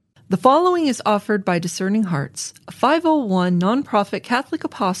The following is offered by Discerning Hearts, a 501 nonprofit Catholic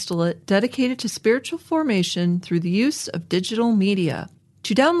apostolate dedicated to spiritual formation through the use of digital media.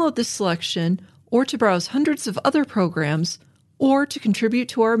 To download this selection, or to browse hundreds of other programs, or to contribute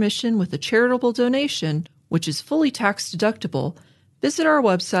to our mission with a charitable donation, which is fully tax-deductible, visit our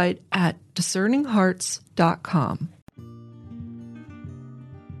website at discerninghearts.com.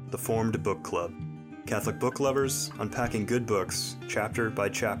 The Formed Book Club. Catholic book lovers unpacking good books, chapter by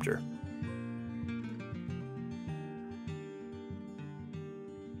chapter.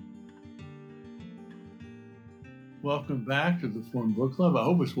 Welcome back to the Formed Book Club. I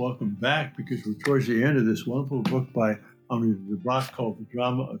hope it's welcome back because we're towards the end of this wonderful book by Henri de Bloch called The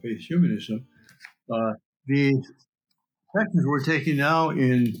Drama of Atheist Humanism. The sections we're taking now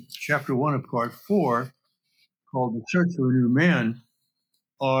in chapter 1 of part 4, called The Search for a New Man,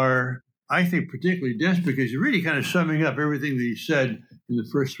 are, I think, particularly dense because you're really kind of summing up everything that he said in the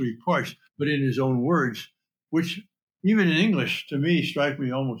first 3 parts, but in his own words, which even in English, to me, strike me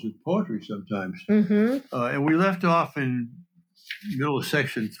almost as poetry sometimes. Mm-hmm. And we left off in middle of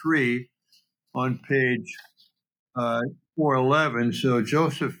section 3 on page 411. So,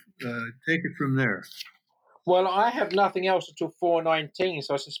 Joseph, take it from there. Well, I have nothing else until 419,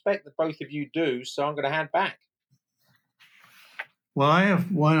 so I suspect that both of you do, so I'm going to hand back. Well, I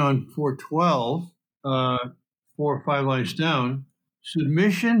have one on 412, 4 or 5 lines down.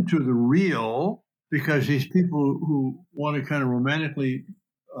 Submission to the real, because these people who want to kind of romantically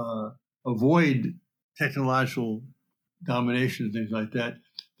avoid technological domination and things like that,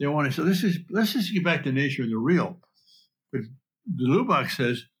 they want to say, let's just get back to nature and the real. But de Lubac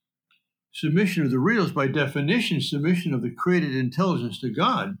says, submission of the real is by definition submission of the created intelligence to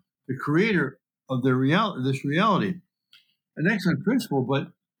God, the creator of this reality. An excellent principle,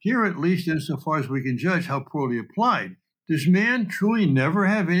 but here, at least insofar as we can judge, how poorly applied. Does man truly never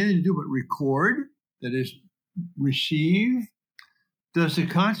have anything to do but record, that is, receive? Does the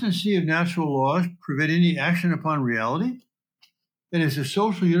constancy of natural laws prevent any action upon reality? And is the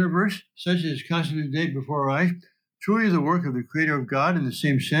social universe, such as is constantly today before our eyes, truly the work of the creator of God in the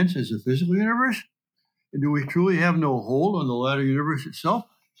same sense as the physical universe? And do we truly have no hold on the latter universe itself?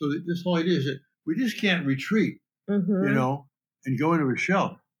 So this whole idea is that we just can't retreat. Mm-hmm. And go into a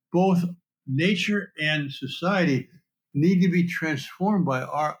shell. Both nature and society need to be transformed by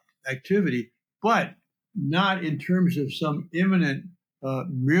our activity, but not in terms of some imminent,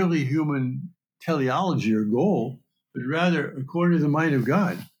 merely human teleology or goal, but rather according to the mind of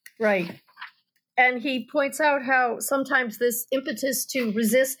God. Right. And he points out how sometimes this impetus to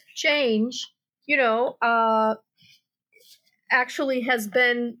resist change, actually has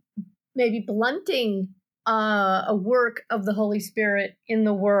been maybe blunting a work of the Holy Spirit in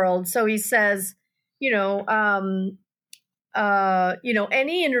the world. So he says, any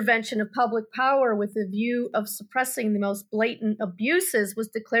intervention of public power with the view of suppressing the most blatant abuses was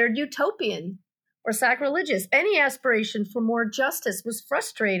declared utopian or sacrilegious. Any aspiration for more justice was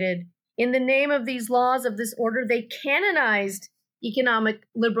frustrated. In the name of these laws of this order, they canonized economic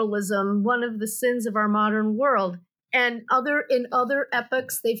liberalism, one of the sins of our modern world. And in other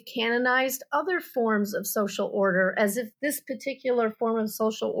epochs, they've canonized other forms of social order, as if this particular form of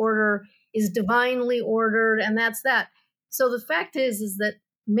social order is divinely ordered, and that's that. So the fact is that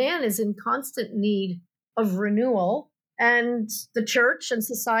man is in constant need of renewal, and the church and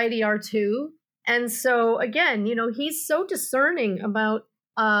society are too. And so, again, he's so discerning about,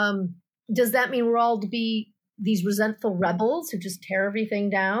 does that mean we're all to be these resentful rebels who just tear everything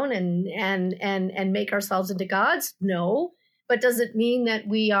down and make ourselves into gods? No. But does it mean that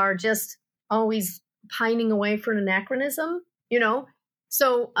we are just always pining away for an anachronism?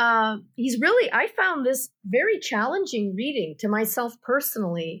 So I found this very challenging reading to myself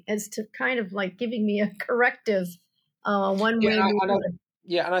personally, as to kind of like giving me a corrective one way.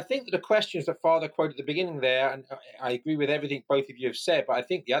 And I think that the questions that Father quoted at the beginning there, and I agree with everything both of you have said, but I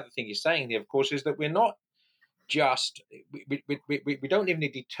think the other thing he's saying here, of course, is that we're not we don't live in a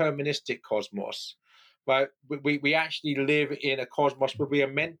deterministic cosmos, but we actually live in a cosmos where we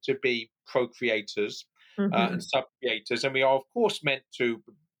are meant to be procreators and subcreators, and we are of course meant to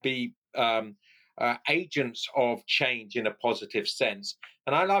be agents of change in a positive sense.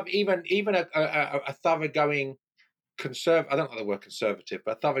 And I love even a thoroughgoing I don't like the word conservative,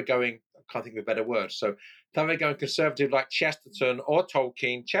 but thoroughgoing, I can't think of a better word. So thoroughgoing conservative like Chesterton or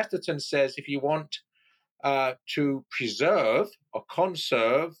Tolkien. Chesterton says if you want to preserve or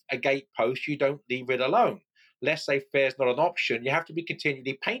conserve a gatepost, you don't leave it alone. Laissez-faire is not an option. You have to be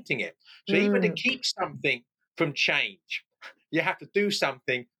continually painting it. So even to keep something from change, you have to do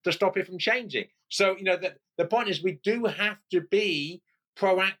something to stop it from changing. So, the point is we do have to be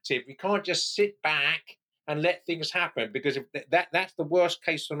proactive. We can't just sit back and let things happen, because if that's the worst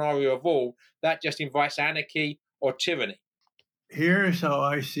case scenario of all. That just invites anarchy or tyranny. Here's how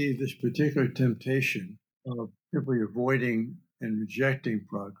I see this particular temptation of simply avoiding and rejecting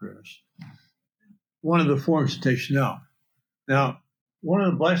progress. One of the forms it takes now. Now, one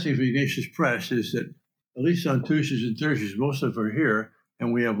of the blessings of Ignatius Press is that, at least on Tuesdays and Thursdays, most of us are here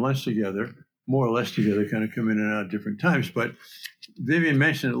and we have lunch together, more or less together, kind of come in and out at different times. But Vivian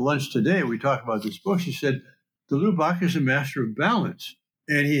mentioned at lunch today, we talked about this book. She said, the Lubach is a master of balance.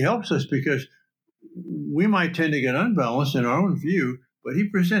 And he helps us because we might tend to get unbalanced in our own view, but he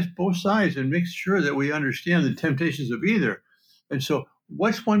presents both sides and makes sure that we understand the temptations of either. And so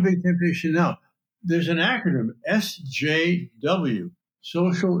what's one big temptation now? There's an acronym, SJW,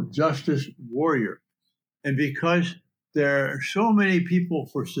 Social Justice Warrior. And because there are so many people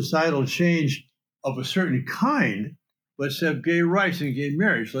for societal change of a certain kind, let's have gay rights and gay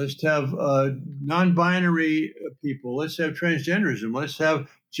marriage. Let's have non-binary people. Let's have transgenderism. Let's have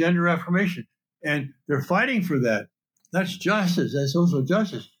gender affirmation. And they're fighting for that. That's justice. That's social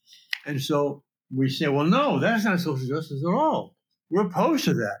justice. And so we say, well, no, that's not social justice at all. We're opposed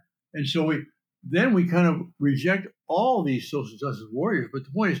to that. And so we kind of reject all these social justice warriors. But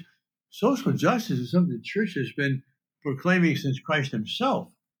the point is, social justice is something the church has been proclaiming since Christ himself.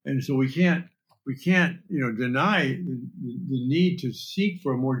 And so we can't deny the need to seek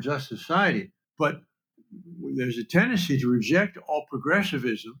for a more just society. But there's a tendency to reject all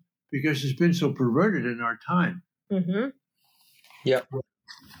progressivism because it's been so perverted in our time. Mm-hmm. Yeah.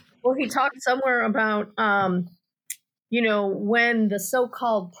 Well, he talked somewhere about, when the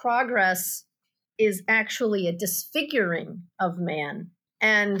so-called progress is actually a disfiguring of man.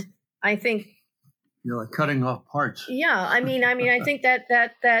 And I think, like cutting off parts. Yeah, I think that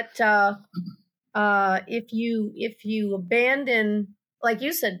if you abandon, like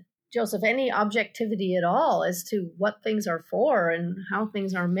you said, Joseph, any objectivity at all as to what things are for and how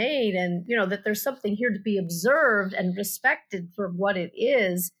things are made, and that there's something here to be observed and respected for what it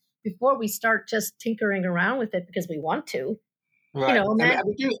is before we start just tinkering around with it because we want to. Right.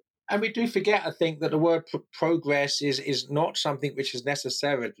 And we do forget, I think, that the word progress is not something which is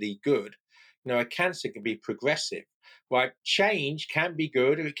necessarily good. A cancer can be progressive, right? Change can be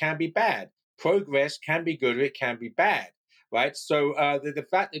good or it can be bad. Progress can be good or it can be bad, right? So the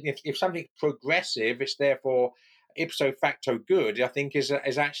fact that if something's progressive, it's therefore ipso facto good, I think is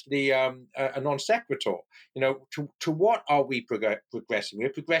actually a non sequitur. To what are we progressing? We're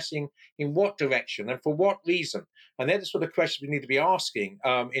progressing in what direction and for what reason? And they're the sort of questions we need to be asking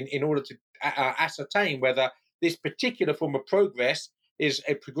in order to ascertain whether this particular form of progress is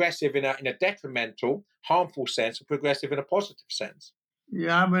a progressive in a detrimental, harmful sense, or progressive in a positive sense.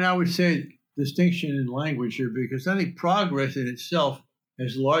 Yeah, I would say distinction in language here, because I think progress in itself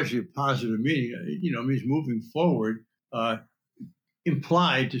has largely a positive meaning. Means moving forward,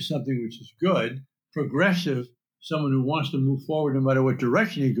 implied to something which is good. Progressive, someone who wants to move forward no matter what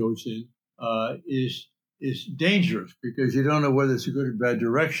direction he goes in, is dangerous because you don't know whether it's a good or bad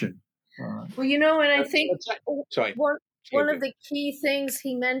direction. Well, and I think Sorry. One of the key things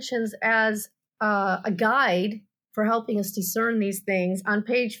he mentions as a guide for helping us discern these things on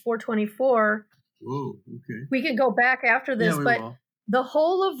page 424. Whoa, okay. We can go back after this, but will. The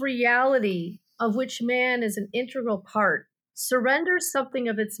whole of reality of which man is an integral part surrenders something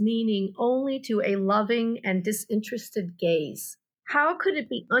of its meaning only to a loving and disinterested gaze. How could it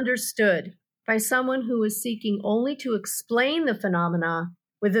be understood by someone who is seeking only to explain the phenomena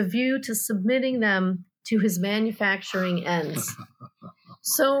with a view to submitting them to his manufacturing ends?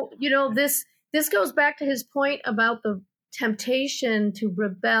 So, this goes back to his point about the temptation to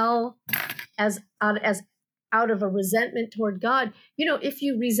rebel as out of a resentment toward God. If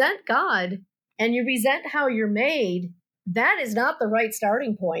you resent God and you resent how you're made, that is not the right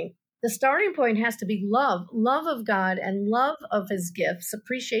starting point. The starting point has to be love of God and love of his gifts,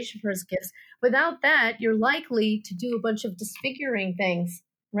 appreciation for his gifts. Without that, you're likely to do a bunch of disfiguring things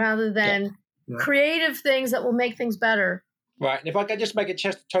rather than creative things that will make things better. Right. And if I could just make a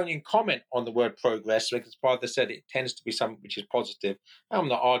Chestertonian comment on the word progress, because Father said it tends to be something which is positive. I'm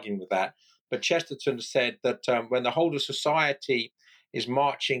not arguing with that. But Chesterton said that when the whole of society is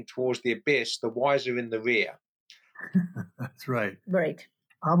marching towards the abyss, the wise are in the rear. That's right. Right.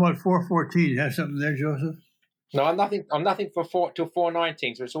 How about 414? You have something there, Joseph? No, I'm nothing till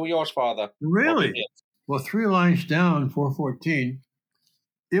 419, so it's all yours, Father. Really? Well, 3 lines down, 414.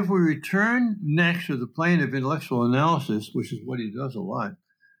 If we return next to the plane of intellectual analysis, which is what he does a lot,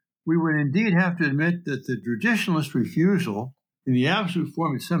 we would indeed have to admit that the traditionalist refusal, in the absolute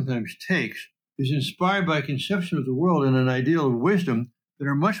form it sometimes takes, is inspired by a conception of the world and an ideal of wisdom that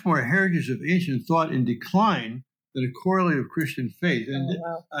are much more heritage of ancient thought in decline than a correlate of Christian faith. And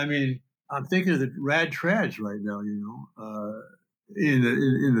I mean, I'm thinking of the rad trads right now, in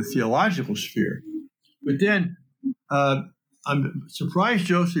the theological sphere. But then I'm surprised,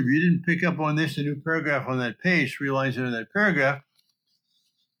 Joseph, you didn't pick up on this, a new paragraph on that page, 3 lines into that paragraph.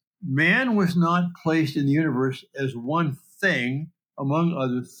 Man was not placed in the universe as one thing among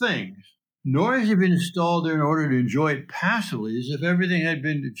other things, nor has he been installed there in order to enjoy it passively, as if everything had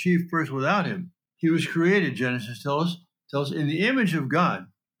been achieved first without him. He was created, Genesis tells us, in the image of God.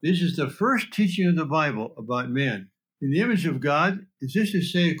 This is the first teaching of the Bible about man. In the image of God, is this to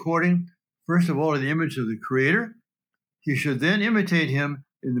say according, first of all, to the image of the Creator? He should then imitate him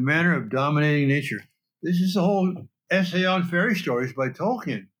in the manner of dominating nature. This is the whole essay on fairy stories by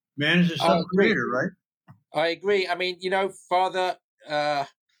Tolkien. Man is a sub-creator, right? I agree. I mean, Father, I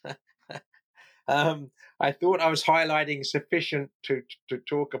thought I was highlighting sufficient to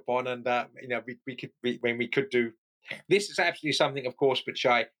talk upon, and we could do. This is absolutely something, of course, which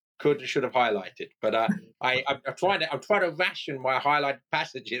I could and should have highlighted. But I'm trying to ration my highlighted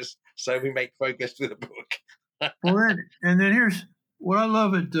passages so we make progress through the book. Well, and then here's what I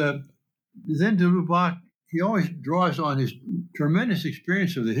love at Zen de Lubac. He always draws on his tremendous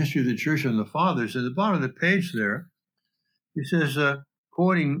experience of the history of the church and the fathers. At the bottom of the page there, he says,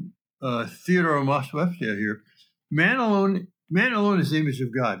 quoting Theodore Mopsuestia here, man alone is the image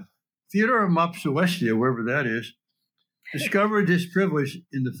of God. Theodore Mopsuestia, wherever that is, discovered this privilege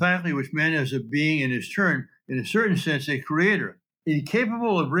in the faculty which man has of being in his turn, in a certain sense, a creator.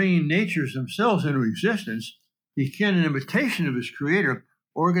 Incapable of bringing natures themselves into existence, he can, in imitation of his creator,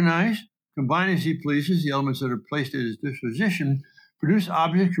 organize, combine as he pleases the elements that are placed at his disposition, produce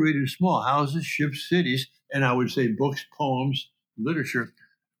objects created small, houses, ships, cities, and I would say books, poems, literature,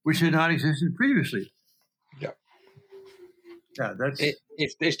 which had not existed previously. Yeah, that's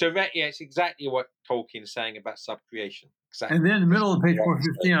it's direct. Yeah, it's exactly what Tolkien's saying about subcreation. Exactly. And then in the middle of page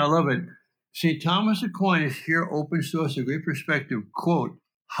 415, I love it. St. Thomas Aquinas here opens to us a great perspective. Quote,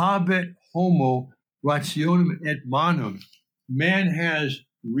 habet homo rationem et manum. Man has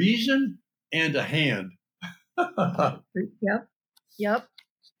reason and a hand. Yep.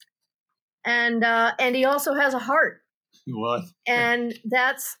 And he also has a heart. What? And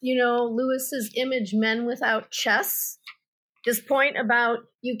that's, Lewis's image, men without chess. This point about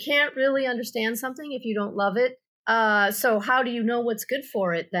you can't really understand something if you don't love it. So how do you know what's good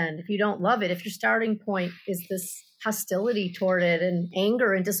for it then if you don't love it? If your starting point is this hostility toward it and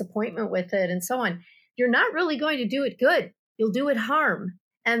anger and disappointment with it and so on, you're not really going to do it good. You'll do it harm.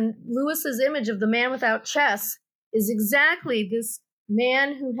 And Lewis's image of the man without chess is exactly this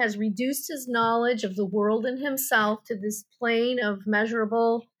man who has reduced his knowledge of the world and himself to this plane of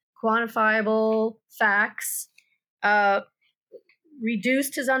measurable, quantifiable facts,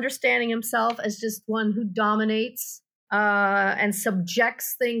 reduced his understanding himself as just one who dominates and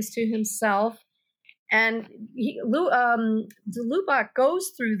subjects things to himself. And de Lubac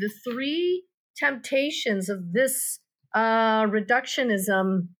goes through the 3 temptations of this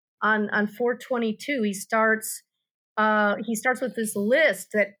reductionism on 422. He starts with this list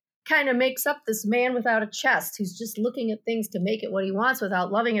that kind of makes up this man without a chest who's just looking at things to make it what he wants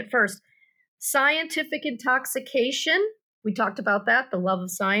without loving it first. Scientific intoxication. We talked about that, the love of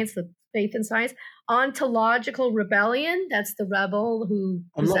science, the faith in science. Ontological rebellion. That's the rebel who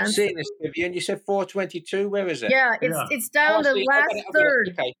I'm not seeing this, Vivian. You said 422. Where is it? Yeah, it's down the last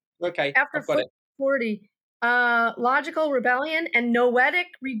third. Okay. After 40. Logical rebellion and noetic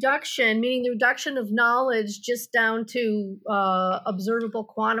reduction, meaning the reduction of knowledge just down to observable,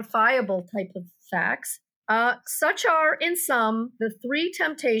 quantifiable type of facts. Such are, in sum, the 3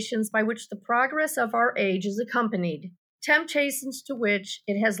 temptations by which the progress of our age is accompanied, temptations to which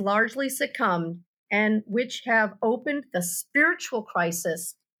it has largely succumbed and which have opened the spiritual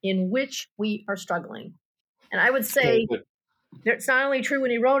crisis in which we are struggling. And I would say it's not only true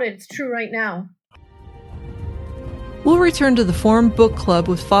when he wrote it, it's true right now. We'll return to the Forum Book Club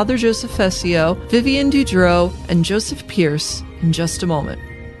with Father Joseph Fessio, Vivian Dudro, and Joseph Pearce in just a moment.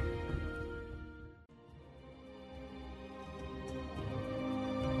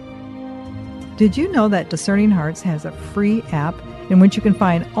 Did you know that Discerning Hearts has a free app in which you can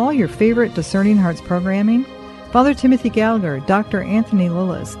find all your favorite Discerning Hearts programming? Father Timothy Gallagher, Dr. Anthony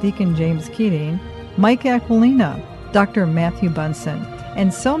Lillis, Deacon James Keating, Mike Aquilina, Dr. Matthew Bunson,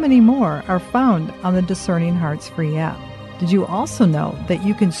 and so many more are found on the Discerning Hearts free app. Did you also know that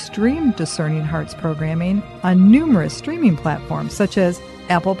you can stream Discerning Hearts programming on numerous streaming platforms such as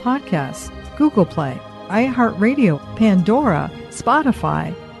Apple Podcasts, Google Play, iHeartRadio, Pandora,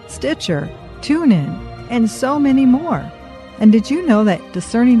 Spotify, Stitcher, TuneIn, and so many more? And did you know that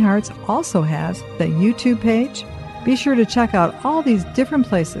Discerning Hearts also has the YouTube page? Be sure to check out all these different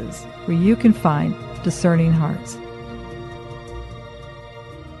places where you can find Discerning Hearts.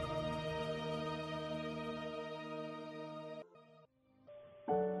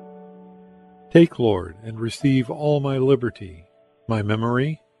 Take, Lord, and receive all my liberty, my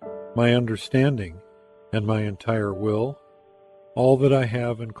memory, my understanding, and my entire will, all that I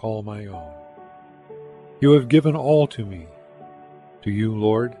have and call my own. You have given all to me. To you,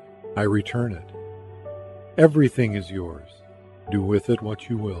 Lord, I return it. Everything is yours. Do with it what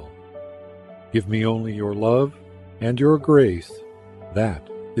you will. Give me only your love and your grace. That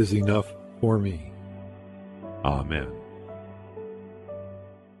is enough for me. Amen.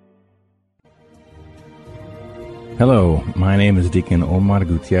 Hello, my name is Deacon Omar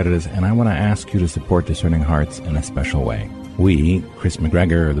Gutierrez, and I want to ask you to support Discerning Hearts in a special way. We, Chris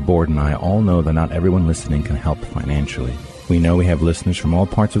McGregor, the board, and I all know that not everyone listening can help financially. We know we have listeners from all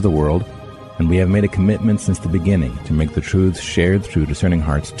parts of the world, and we have made a commitment since the beginning to make the truths shared through Discerning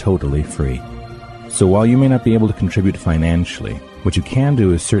Hearts totally free. So while you may not be able to contribute financially, what you can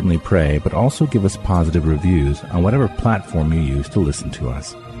do is certainly pray, but also give us positive reviews on whatever platform you use to listen to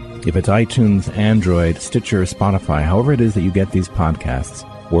us. If it's iTunes, Android, Stitcher, Spotify, however it is that you get these podcasts,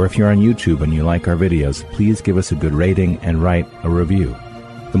 or if you're on YouTube and you like our videos, please give us a good rating and write a review.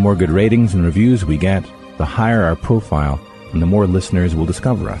 The more good ratings and reviews we get, the higher our profile, and the more listeners will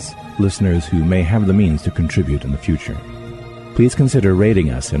discover us, listeners who may have the means to contribute in the future. Please consider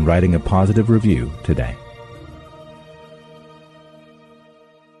rating us and writing a positive review today.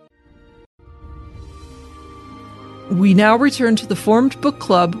 We now return to the formed book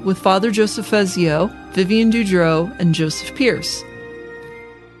club with Father Joseph Fessio, Vivian Dudro, and Joseph Pearce.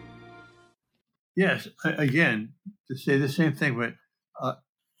 Yes, again, to say the same thing, but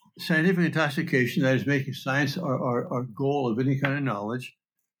scientific intoxication, that is making science our goal of any kind of knowledge.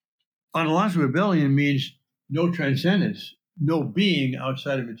 Ontological rebellion means no transcendence, no being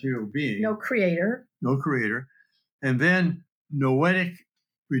outside of material being. No creator. No creator. And then noetic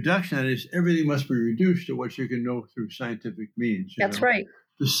reduction, that is, everything must be reduced to what you can know through scientific means. That's right.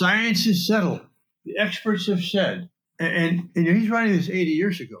 The science is settled. The experts have said. And he's writing this 80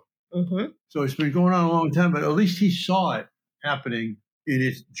 years ago. Mm-hmm. So it's been going on a long time, but at least he saw it happening in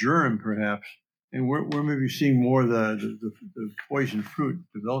its germ, perhaps. And we're maybe seeing more of the poison fruit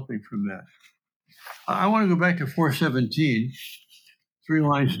developing from that. I want to go back to 417, 3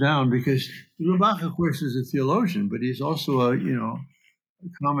 lines down, because Lubach, of course, is a theologian, but he's also a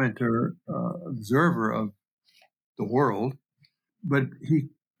commenter, observer of the world. But he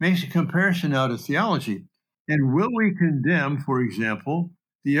makes a comparison now to theology. And will we condemn, for example,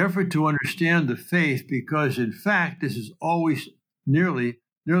 the effort to understand the faith, because in fact this is always nearly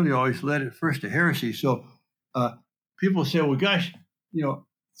always led at first to heresy. So people say, well, gosh,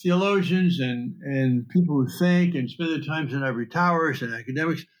 theologians and people who think and spend their time in ivory towers and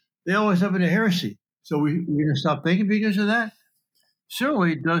academics, they always up into heresy. So we're going to stop thinking because of that?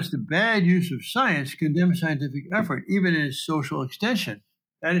 Certainly does the bad use of science condemn scientific effort, even in its social extension.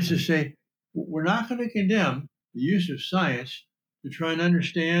 That is to say, we're not going to condemn the use of science to try and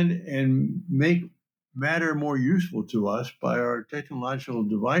understand and make matter more useful to us by our technological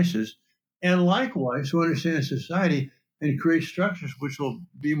devices, and likewise to understand society and create structures which will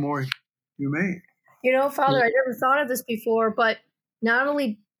be more humane. Father, I never thought of this before, but not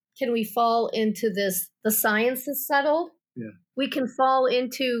only can we fall into this, the science is settled, we can fall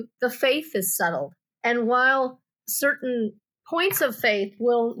into the faith is settled. And while certain points of faith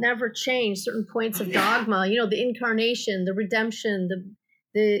will never change, certain points of dogma, the incarnation, the redemption,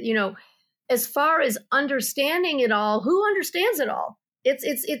 the as far as understanding it all, who understands it all?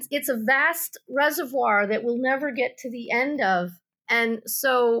 It's a vast reservoir that we'll never get to the end of. And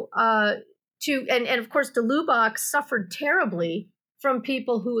so and of course de Lubac suffered terribly from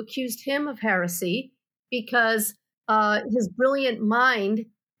people who accused him of heresy because his brilliant mind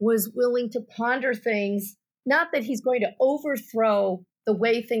was willing to ponder things, not that he's going to overthrow the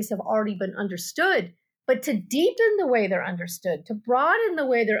way things have already been understood, but to deepen the way they're understood, to broaden the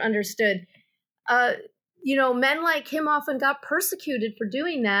way they're understood. Men like him often got persecuted for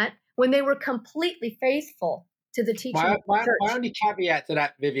doing that when they were completely faithful to the teaching of the church. My only caveat to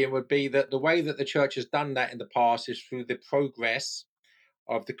that, Vivian, would be that the way that the church has done that in the past is through the progress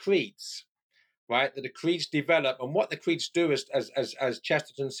of the creeds, right? That the creeds develop, and what the creeds do, as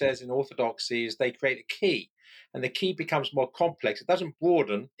Chesterton says in Orthodoxy, is they create a key, and the key becomes more complex. It doesn't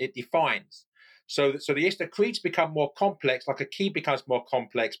broaden; it defines. So the creeds become more complex, like a key becomes more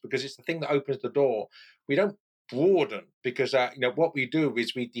complex, because it's the thing that opens the door. We don't broaden because what we do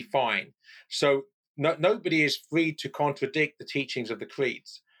is we define. So nobody is free to contradict the teachings of the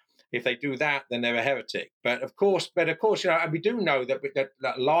creeds. If they do that, then they're a heretic. But of course, and we do know that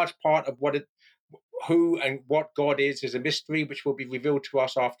a large part of who and what God is a mystery which will be revealed to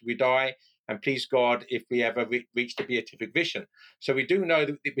us after we die. And please God, if we ever reach the beatific vision. So we do know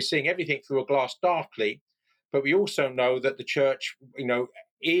that we're seeing everything through a glass darkly, but we also know that the church,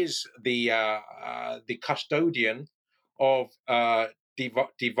 is the custodian of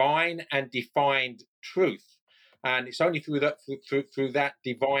divine and defined truth. And it's only through that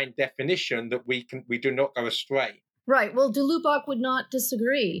divine definition that we do not go astray. Right. Well, de Lubac would not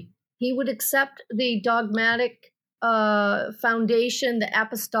disagree. He would accept the dogmatic foundation, the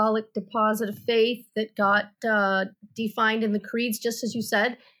apostolic deposit of faith that got defined in the creeds, just as you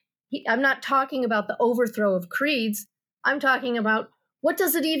said. I'm not talking about the overthrow of creeds. I'm talking about, what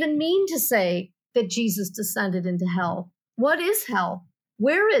does it even mean to say that Jesus descended into hell? What is hell?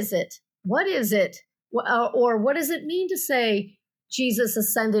 Where is it? What is it? Or what does it mean to say Jesus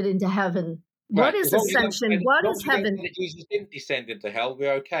ascended into heaven? Right. What is ascension? What is heaven? Jesus didn't descend into hell.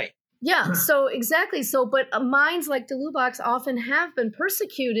 We're okay. Yeah, so exactly. So, but minds like de Lubac's often have been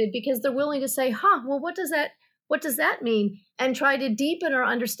persecuted because they're willing to say, well, what does that mean? And try to deepen our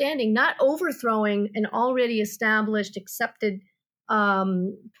understanding, not overthrowing an already established, accepted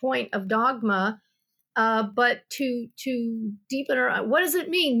point of dogma, but to deepen our, what does it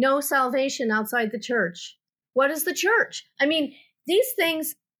mean? No salvation outside the church. What is the church? I mean, these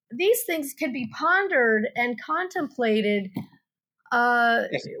things can be pondered and contemplated.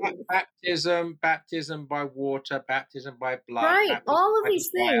 Baptism by water, baptism by blood. Right. All of these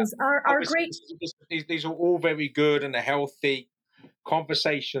things are great. These are all very good and healthy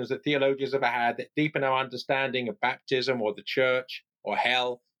conversations that theologians have had that deepen our understanding of baptism or the church or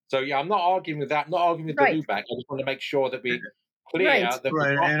hell. So, yeah, I'm not arguing with that. I'm not arguing with the Lubac. I just want to make sure that we're clear that we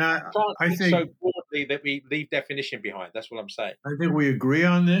can't think so broadly that we leave definition behind. That's what I'm saying. I think we agree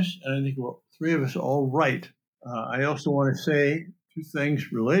on this, and I think we're three of us all right. I also want to say two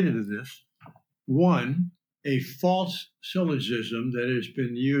things related to this. One, a false syllogism that has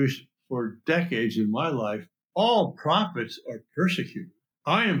been used for decades in my life. All prophets are persecuted.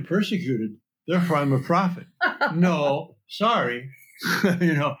 I am persecuted, therefore I'm a prophet. No, sorry.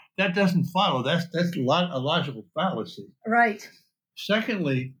 That doesn't follow. That's a logical fallacy. Right.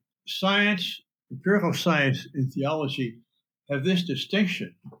 Secondly, science, empirical science and theology have this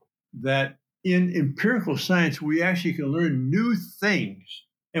distinction that in empirical science, we actually can learn new things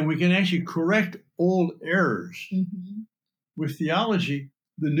and we can actually correct old errors. Mm-hmm. With theology,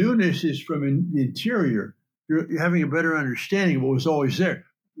 the newness is from the interior. You're having a better understanding of what was always there.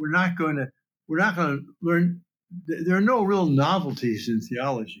 We're not going to learn. There are no real novelties in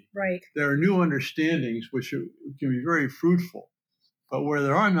theology. Right. There are new understandings which can be very fruitful, but where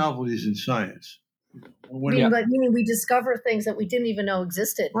there are novelties in science. Meaning we discover things that we didn't even know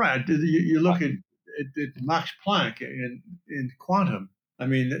existed. Right. You look at Max Planck in quantum. I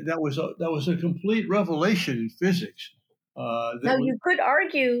mean, that was a complete revelation in physics. Now, you could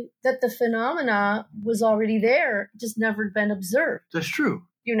argue that the phenomena was already there, just never been observed. That's true.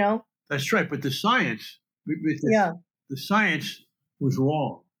 That's right. But the science, the science was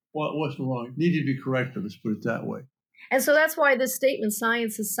wrong. Well, it wasn't wrong. It needed to be corrected. Let's put it that way. And so that's why this statement,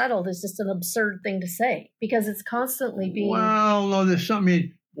 science is settled, is just an absurd thing to say, because it's constantly being... Well, no, there's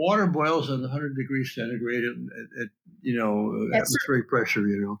something... Water boils at 100 degrees centigrade at atmospheric pressure,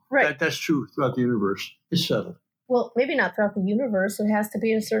 Right. That's true throughout the universe. It's settled. Well, maybe not throughout the universe. It has to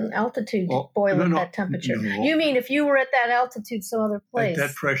be at a certain altitude to boil at that temperature. No. You mean if you were at that altitude some other place? At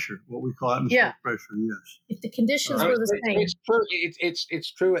that pressure, what we call atmospheric pressure, yes. If the conditions were the same.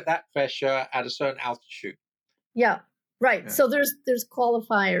 It's true at that pressure at a certain altitude. Yeah, right. Yeah. So there's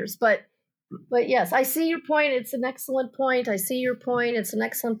qualifiers, but yes, I see your point. It's an excellent point. I see your point. It's an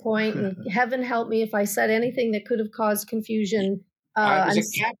excellent point. And heaven help me if I said anything that could have caused confusion. It was a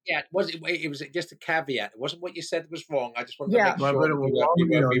caveat. It was just a caveat. It wasn't what you said was wrong. I just wanted to make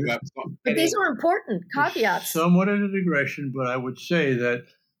sure. But these are important caveats. Somewhat in a digression, but I would say that,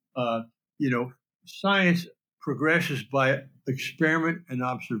 science progresses by experiment and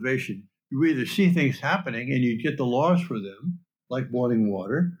observation. You either see things happening and you get the laws for them, like boiling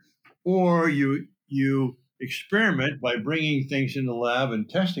water, or you experiment by bringing things in the lab and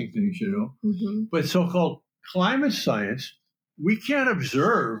testing things, Mm-hmm. But so-called climate science, we can't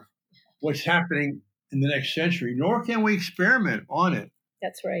observe what's happening in the next century, nor can we experiment on it.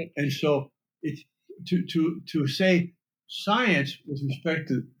 That's right. And so it's to say science with respect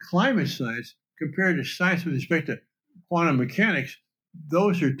to climate science compared to science with respect to quantum mechanics,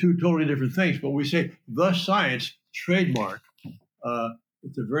 those are two totally different things. But we say the science trademark.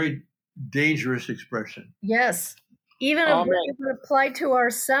 It's a very dangerous expression. Yes. Even if it would apply to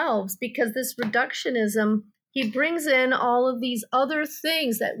ourselves, because this reductionism, he brings in all of these other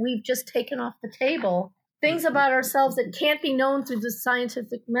things that we've just taken off the table, things about ourselves that can't be known through the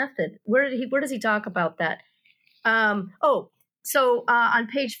scientific method. Where does he talk about that? On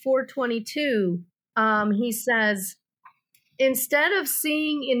page 422, he says, instead of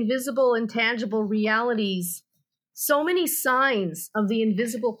seeing invisible, intangible realities, so many signs of the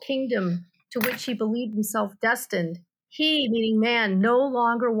invisible kingdom to which he believed himself destined, he, meaning man, no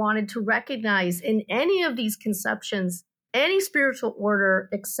longer wanted to recognize in any of these conceptions any spiritual order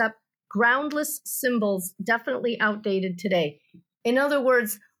except groundless symbols, definitely outdated today. In other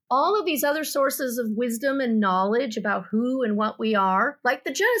words, all of these other sources of wisdom and knowledge about who and what we are, like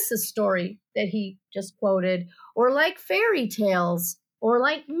the Genesis story that he just quoted, or like fairy tales, or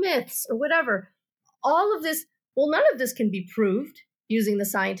like myths, or whatever, all of this, well, none of this can be proved using the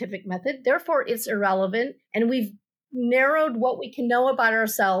scientific method. Therefore, it's irrelevant. And we've narrowed what we can know about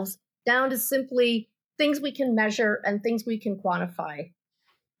ourselves down to simply things we can measure and things we can quantify.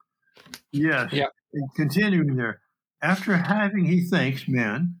 Yes. Yeah. And continuing there, after having, he thinks,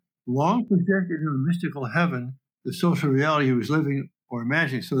 man, long projected in a mystical heaven, the social reality he was living or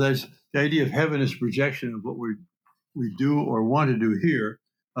imagining. So that's the idea of heaven as projection of what we do or want to do here.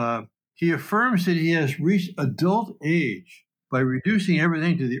 He affirms that he has reached adult age by reducing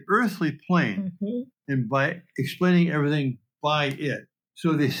everything to the earthly plane and by explaining everything by it.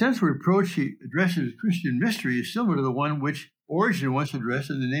 So the essential reproach he addresses Christian mystery is similar to the one which Origen once addressed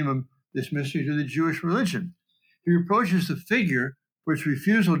in the name of this mystery to the Jewish religion. He reproaches the figure for its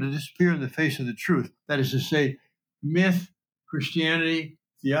refusal to disappear in the face of the truth. That is to say, myth, Christianity,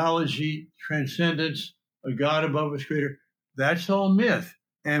 theology, transcendence, a God above us greater, that's all myth.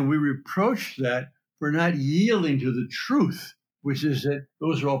 And we reproach that for not yielding to the truth, which is that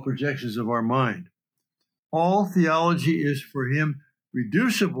those are all projections of our mind. All theology is for him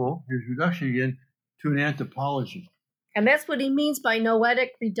reducible, here's reduction again, to an anthropology. And that's what he means by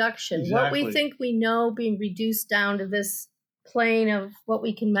noetic reduction. Exactly. What we think we know being reduced down to this plane of what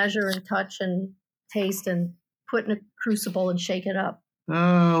we can measure and touch and taste and put in a crucible and shake it up.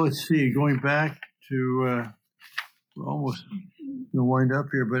 Let's see, going back to, we're almost going to wind up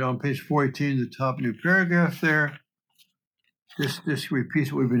here, but on page 418, the top new paragraph there, this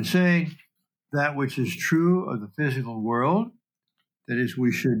repeats what we've been saying. That which is true of the physical world, that is,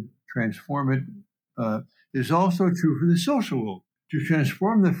 we should transform it, is also true for the social world. To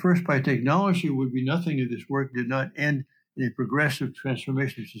transform the first by technology would be nothing if this work did not end in a progressive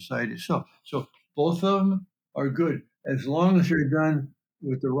transformation of society itself. So both of them are good, as long as they're done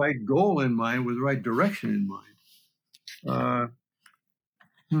with the right goal in mind, with the right direction in mind.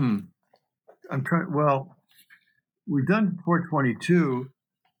 We've done 422.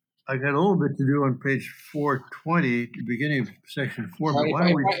 I got a little bit to do on page 420, the beginning of section 4. But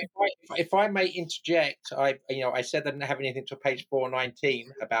if I may interject, I said I didn't have anything to page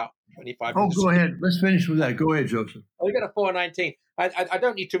 419 about 25 minutes. Oh, go ahead. Let's finish with that. Go ahead, Joseph. We got a 419. I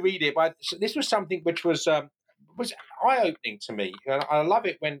don't need to read it, but this was something which was eye-opening to me. And I love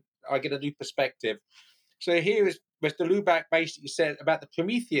it when I get a new perspective. So here is Mr. Lubac basically said about the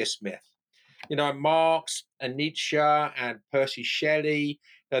Prometheus myth. Marx and Nietzsche and Percy Shelley,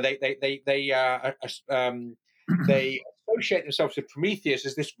 they associate themselves with Prometheus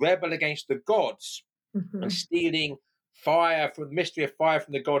as this rebel against the gods and stealing fire from the mystery of fire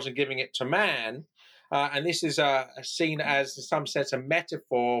from the gods and giving it to man. And this is seen as, in some sense, a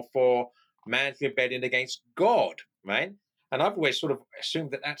metaphor for man's rebellion against God, right? And I've always sort of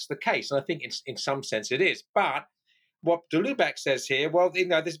assumed that that's the case. And I think in some sense it is. But what de Lubac says here, well,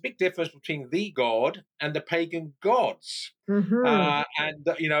 there's a big difference between the God and the pagan gods. And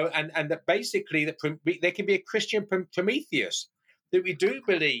that basically there can be a Christian Prometheus, that we do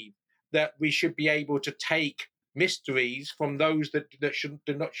believe that we should be able to take mysteries from those that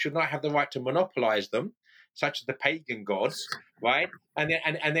should not have the right to monopolize them, such as the pagan gods, right? And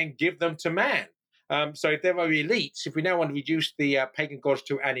then give them to man. So if there are elites, if we now want to reduce the pagan gods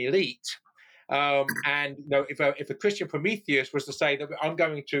to an elite, if a Christian Prometheus was to say that I'm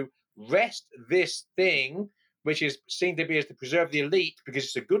going to wrest this thing, which is seen to be as to preserve the elite because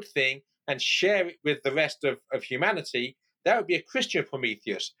it's a good thing, and share it with the rest of humanity, that would be a Christian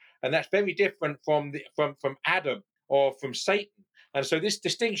Prometheus, and that's very different from Adam or from Satan. And so this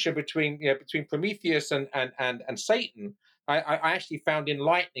distinction between Prometheus and Satan, I actually found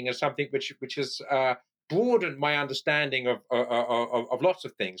enlightening as something which has broadened my understanding of lots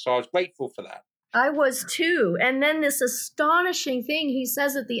of things. So I was grateful for that. I was too. And then this astonishing thing he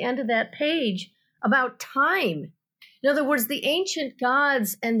says at the end of that page about time. In other words, the ancient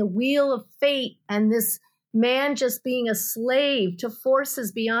gods and the wheel of fate and this man just being a slave to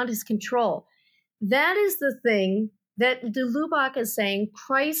forces beyond his control. That is the thing that de Lubac is saying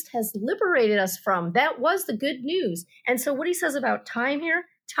Christ has liberated us from. That was the good news. And so what he says about time here,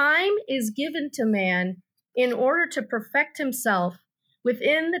 time is given to man in order to perfect himself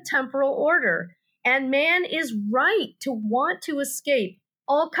within the temporal order. And man is right to want to escape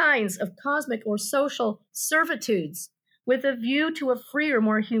all kinds of cosmic or social servitudes with a view to a freer,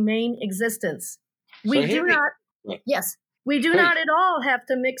 more humane existence. We do not at all have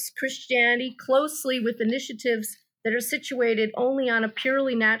to mix Christianity closely with initiatives that are situated only on a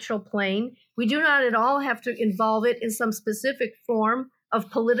purely natural plane. We do not at all have to involve it in some specific form of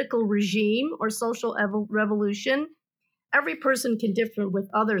political regime or social revolution. Every person can differ with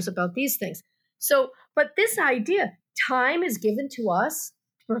others about these things. So, but this idea, time is given to us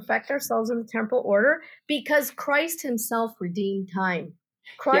to perfect ourselves in the temporal order because Christ himself redeemed time.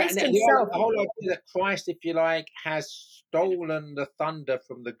 Christ himself. The whole idea that Christ, if you like, has stolen the thunder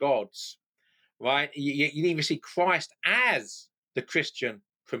from the gods, right? You even see Christ as the Christian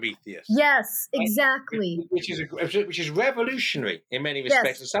Prometheus. Yes, exactly. Which is revolutionary in many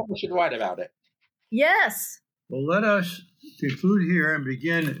respects, and someone should write about it. Yes. Well, let us conclude here and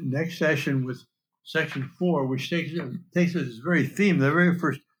begin next session with section 4, which takes us this very theme. The very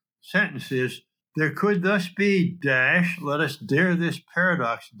first sentence is, there could thus be, let us dare this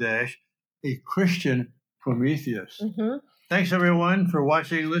paradox, a Christian Prometheus. Mm-hmm. Thanks, everyone, for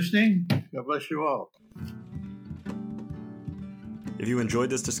watching and listening. God bless you all. If you enjoyed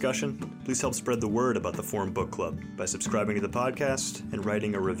this discussion, please help spread the word about the Forum Book Club by subscribing to the podcast and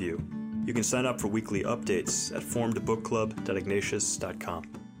writing a review. You can sign up for weekly updates at forumedbookclub.ignatius.com.